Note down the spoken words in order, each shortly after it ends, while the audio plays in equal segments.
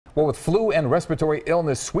Well, with flu and respiratory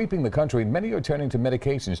illness sweeping the country, many are turning to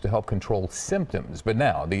medications to help control symptoms. But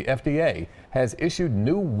now the FDA has issued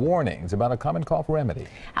new warnings about a common cough remedy.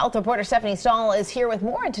 Health reporter Stephanie Stahl is here with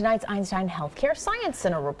more in tonight's Einstein Healthcare Science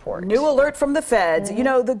Center report. New alert from the feds. You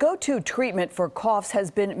know, the go-to treatment for coughs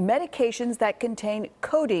has been medications that contain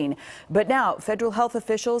codeine. But now federal health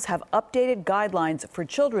officials have updated guidelines for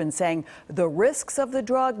children, saying the risks of the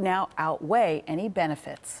drug now outweigh any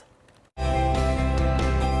benefits.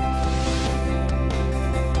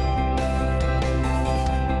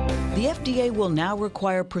 The FDA will now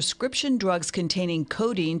require prescription drugs containing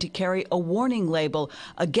codeine to carry a warning label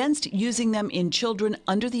against using them in children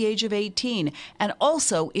under the age of 18 and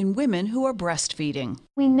also in women who are breastfeeding.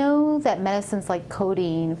 We know that medicines like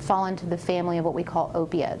codeine fall into the family of what we call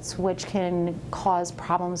opiates, which can cause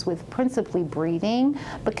problems with principally breathing,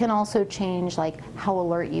 but can also change like how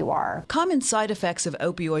alert you are. Common side effects of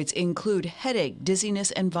opioids include headache, dizziness,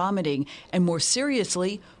 and vomiting, and more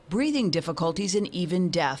seriously, breathing difficulties and even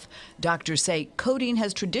death. Doctors say codeine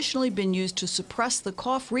has traditionally been used to suppress the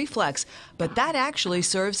cough reflex, but that actually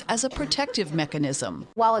serves as a protective mechanism.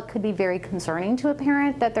 While it could be very concerning to a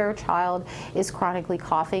parent that their child is chronically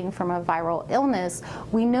coughing from a viral illness,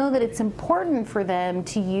 we know that it's important for them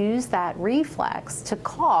to use that reflex to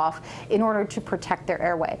cough in order to protect their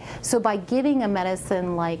airway. So by giving a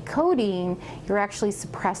medicine like codeine, you're actually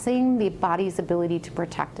suppressing the body's ability to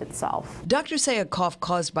protect itself. Doctors say a cough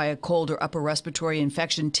caused by a cold or upper respiratory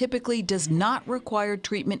infection typically does not require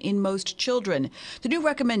treatment in most children. The new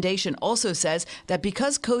recommendation also says that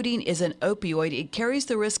because codeine is an opioid, it carries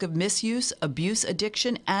the risk of misuse, abuse,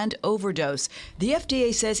 addiction, and overdose. The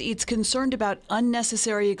FDA says it's concerned about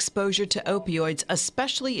unnecessary exposure to opioids,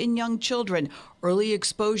 especially in young children. Early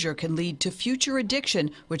exposure can lead to future addiction,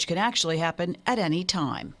 which can actually happen at any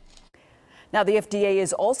time. Now, the FDA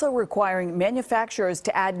is also requiring manufacturers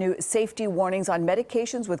to add new safety warnings on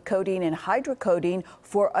medications with codeine and hydrocodone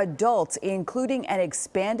for adults, including an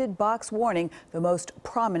expanded box warning, the most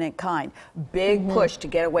prominent kind. Big push to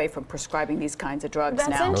get away from prescribing these kinds of drugs now.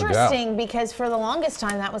 That's interesting because for the longest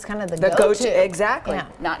time that was kind of the go-to. Exactly. Yeah.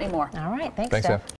 Not anymore. All right. Thanks, Steph. Steph.